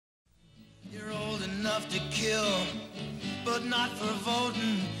enough to kill, but not for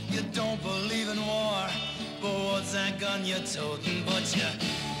voting. You don't believe in war, but what's that gun you're toting? But you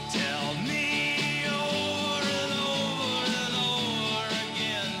tell me over and over and over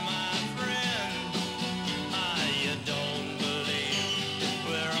again, my friend, you don't believe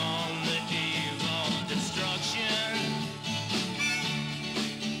we're on the eve of destruction.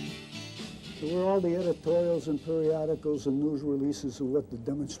 There were all the editorials and periodicals and news releases of what the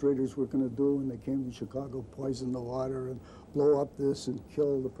demonstrators were going to do when they came to Chicago, poison the water and blow up this and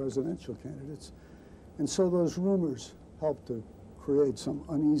kill the presidential candidates. And so those rumors helped to create some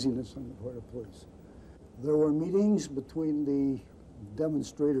uneasiness on the part of police. There were meetings between the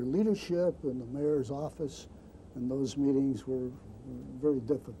demonstrator leadership and the mayor's office, and those meetings were very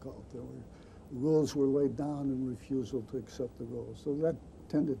difficult. There were rules were laid down and refusal to accept the rules. So that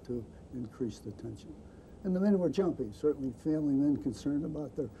tended to increase the tension. And the men were jumpy, certainly family men concerned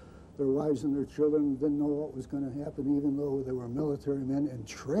about their wives and their children, didn't know what was going to happen, even though they were military men and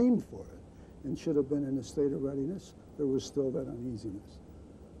trained for it and should have been in a state of readiness. There was still that uneasiness,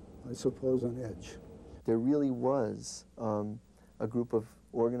 I suppose, on edge. There really was a group of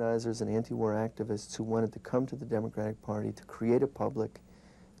organizers and anti-war activists who wanted to come to the Democratic Party to create a public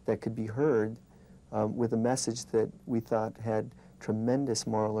that could be heard with a message that we thought had tremendous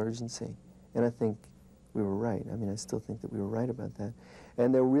moral urgency. And I think we were right. I mean, I still think that we were right about that.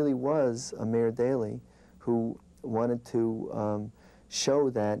 And there really was a Mayor Daley who wanted to show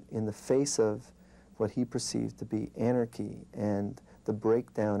that in the face of what he perceived to be anarchy and the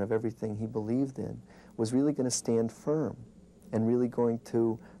breakdown of everything he believed in, was really going to stand firm and really going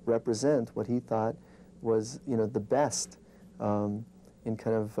to represent what he thought was, you know, the best in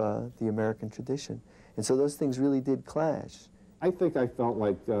kind of the American tradition. And so those things really did clash. I think I felt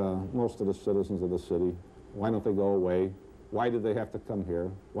like most of the citizens of the city. Why don't they go away? Why did they have to come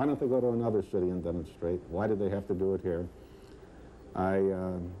here? Why don't they go to another city and demonstrate? Why did they have to do it here? I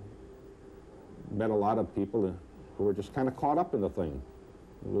met a lot of people who were just kind of caught up in the thing.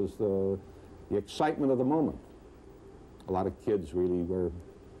 It was the excitement of the moment. A lot of kids really were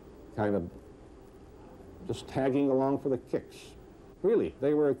kind of just tagging along for the kicks. Really,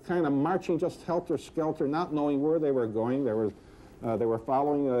 they were kind of marching just helter-skelter, not knowing where they were going. They were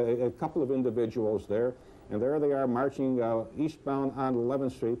following a couple of individuals there, and there they are marching eastbound on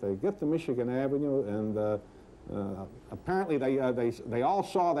 11th Street. They get to Michigan Avenue, and apparently they all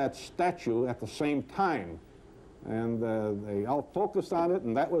saw that statue at the same time, and they all focused on it,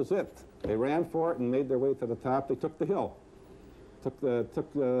 and that was it. They ran for it and made their way to the top. They took the hill,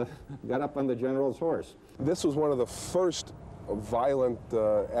 got up on the general's horse. This was one of the first violent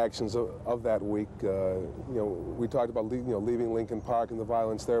actions of that week. You know, we talked about leaving Lincoln Park and the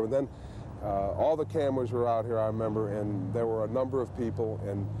violence there, but then all the cameras were out here, I remember, and there were a number of people,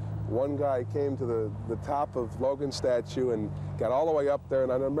 and one guy came to the top of Logan's statue and got all the way up there,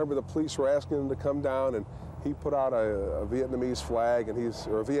 and I remember the police were asking him to come down, and he put out a Vietnamese flag,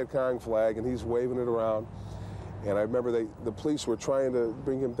 or a Viet Cong flag, and he's waving it around. And I remember the police were trying to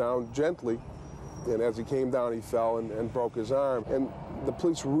bring him down gently, and as he came down, he fell and broke his arm. And the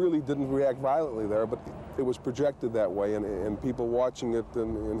police really didn't react violently there, but it was projected that way, and people watching it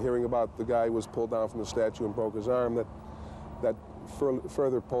and hearing about the guy who was pulled down from the statue and broke his arm, that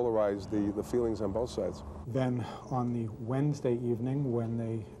further polarized the feelings on both sides. Then on the Wednesday evening, when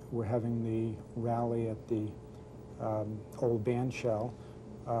they were having the rally at the old band shell,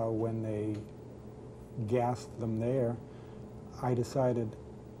 when they gassed them there, I decided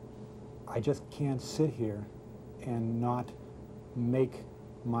I just can't sit here and not make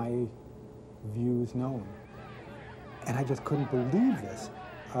my views known. And I just couldn't believe this.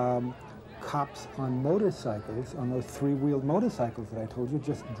 Cops on motorcycles, on those three-wheeled motorcycles that I told you,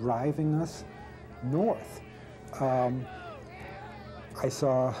 just driving us north. I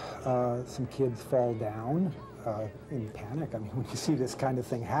saw some kids fall down in panic. I mean, when you see this kind of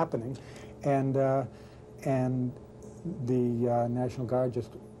thing happening, and the National Guard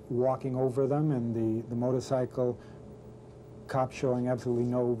just walking over them, and the motorcycle cops showing absolutely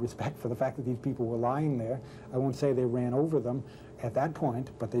no respect for the fact that these people were lying there. I won't say they ran over them at that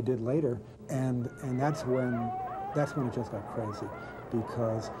point, but they did later, and that's when it just got crazy,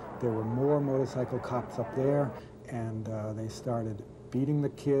 because there were more motorcycle cops up there, and they started beating the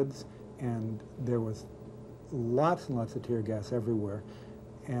kids, and there was lots and lots of tear gas everywhere,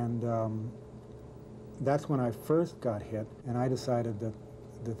 and that's when I first got hit, and I decided that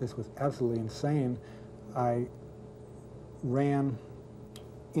this was absolutely insane. I ran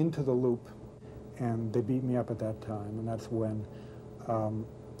into the loop, and they beat me up at that time, and that's when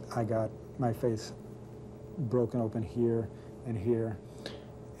I got my face broken open here and here.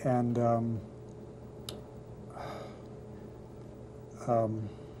 And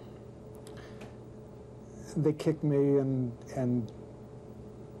they kicked me, and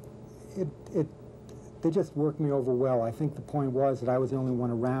they just worked me over well. I think the point was that I was the only one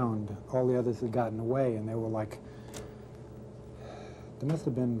around. All the others had gotten away, and they were like, there must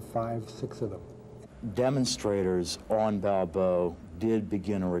have been 5, 6 of them. Demonstrators on Balboa did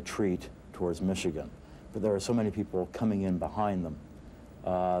begin a retreat towards Michigan, but there were so many people coming in behind them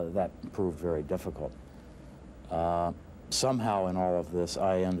that proved very difficult. Somehow in all of this,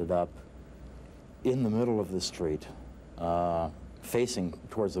 I ended up in the middle of the street, facing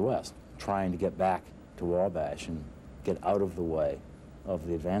towards the west, trying to get back to Wabash and get out of the way of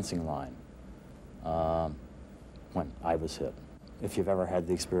the advancing line when I was hit. If you've ever had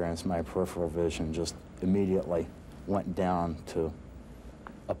the experience, my peripheral vision just immediately went down to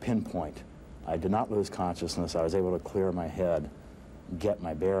a pinpoint. I did not lose consciousness. I was able to clear my head, get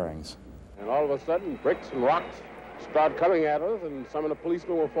my bearings. And all of a sudden, bricks and rocks started coming at us, and some of the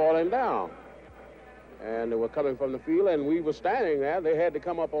policemen were falling down. And they were coming from the field, and we were standing there. They had to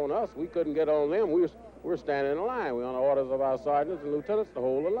come up on us. We couldn't get on them. We were standing in a line. We were on the orders of our sergeants and lieutenants to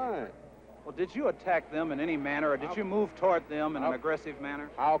hold the line. Well, did you attack them in any manner, or did you move toward them in an aggressive manner?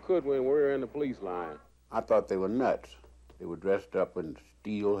 How could we when we were in the police line? I thought they were nuts. They were dressed up in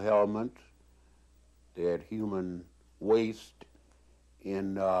steel helmets. They had human waste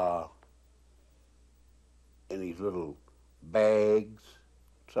in these little bags,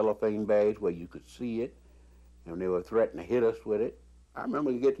 cellophane bags where you could see it, and they were threatening to hit us with it. I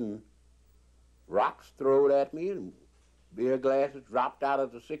remember getting rocks thrown at me and beer glasses dropped out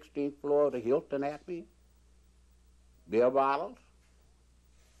of the 16th floor of the Hilton at me, beer bottles,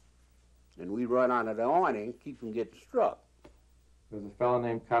 and we run under the awning, keep from getting struck. There was a fellow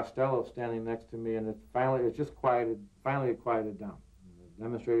named Costello standing next to me, and it just finally it quieted down. The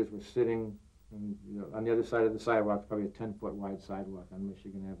demonstrators were sitting on the other side of the sidewalk, probably a 10-foot wide sidewalk on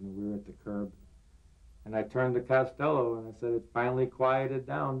Michigan Avenue. We were at the curb. And I turned to Costello and I said, it finally quieted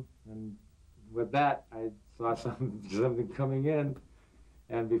down. And with that, I saw something coming in.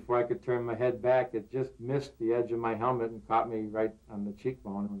 And before I could turn my head back, it just missed the edge of my helmet and caught me right on the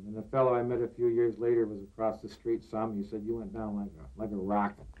cheekbone. And the fellow I met a few years later was across the street, saw me. He said, you went down like a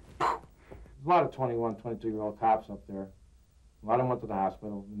rock. There's a lot of 21, 22-year-old cops up there. A lot of them went to the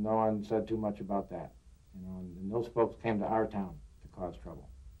hospital. No one said too much about that. And those folks came to our town to cause trouble.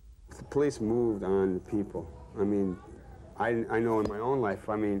 The police moved on people. I mean, I know in my own life,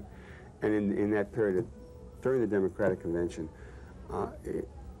 I mean, and in that period, during the Democratic Convention,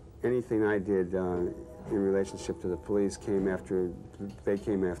 anything I did in relationship to the police they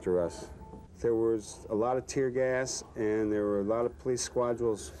came after us. There was a lot of tear gas, and there were a lot of police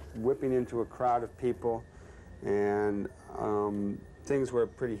squadrons whipping into a crowd of people, and things were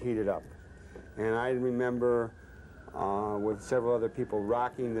pretty heated up. And I remember with several other people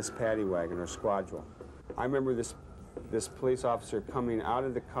rocking this paddy wagon or squadron. I remember this police officer coming out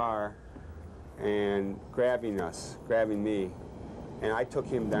of the car and grabbing me, and I took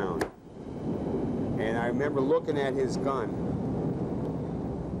him down. And I remember looking at his gun,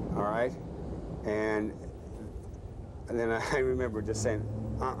 all right? And then I remember just saying,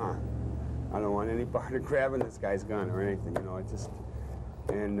 I don't want any part of grabbing this guy's gun or anything,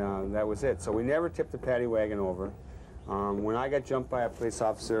 and that was it. So we never tipped the paddy wagon over. When I got jumped by a police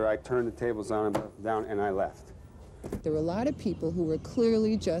officer, I turned the tables on him down and I left. There were a lot of people who were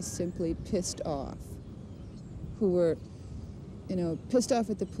clearly just simply pissed off, who were, pissed off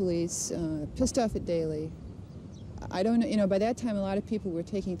at the police, pissed off at Daley. I don't know, by that time a lot of people were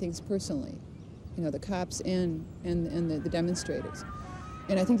taking things personally, the cops and the demonstrators.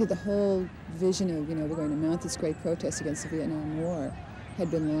 And I think that the whole vision of, we're going to mount this great protest against the Vietnam War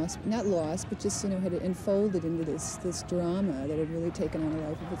had been lost, not lost, but just, had unfolded into this drama that had really taken on a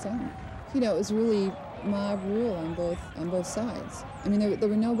life of its own. It was really mob rule on both sides. I mean, there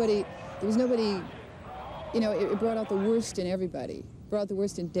was nobody, it brought out the worst in everybody. Brought out the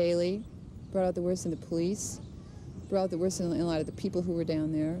worst in Daley, brought out the worst in the police, brought out the worst in a lot of the people who were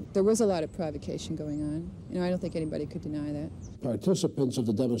down there. There was a lot of provocation going on. I don't think anybody could deny that. Participants of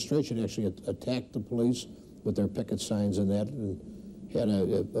the demonstration actually attacked the police with their picket signs and that, and had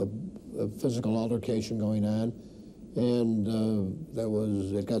a physical altercation going on. And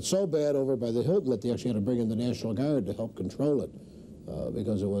it got so bad over by the Hilton that they actually had to bring in the National Guard to help control it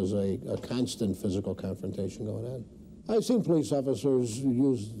because it was a constant physical confrontation going on. I've seen police officers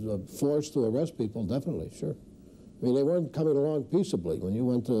use force to arrest people, definitely, sure. I mean, they weren't coming along peaceably. When you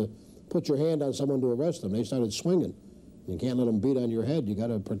went to put your hand on someone to arrest them, they started swinging. You can't let them beat on your head. You got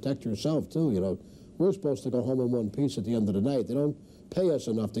to protect yourself, too, We're supposed to go home in one piece at the end of the night. They don't pay us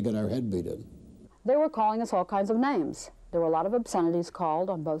enough to get our head beat in. They were calling us all kinds of names. There were a lot of obscenities called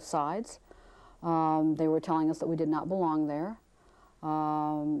on both sides. They were telling us that we did not belong there.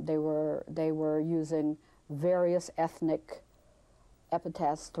 They were using various ethnic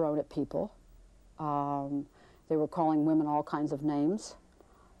epithets thrown at people. They were calling women all kinds of names.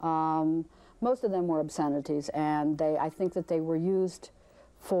 Most of them were obscenities, and I think that they were used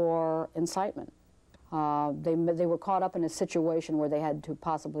for incitement. They were caught up in a situation where they had to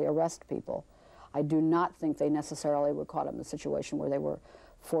possibly arrest people. I do not think they necessarily were caught up in a situation where they were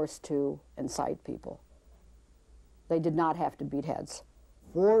forced to incite people. They did not have to beat heads.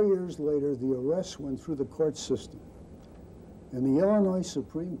 4 years later, the arrests went through the court system. And the Illinois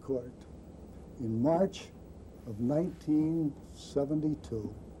Supreme Court, in March of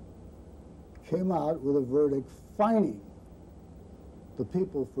 1972, came out with a verdict fining the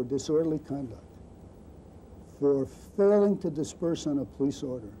people for disorderly conduct, for failing to disperse on a police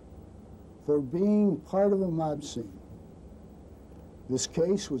order, for being part of a mob scene. This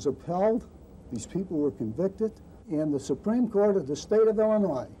case was upheld, these people were convicted, and the Supreme Court of the state of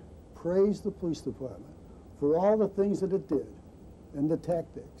Illinois praised the police department for all the things that it did and the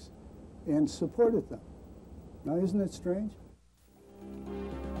tactics and supported them. Now, isn't it strange?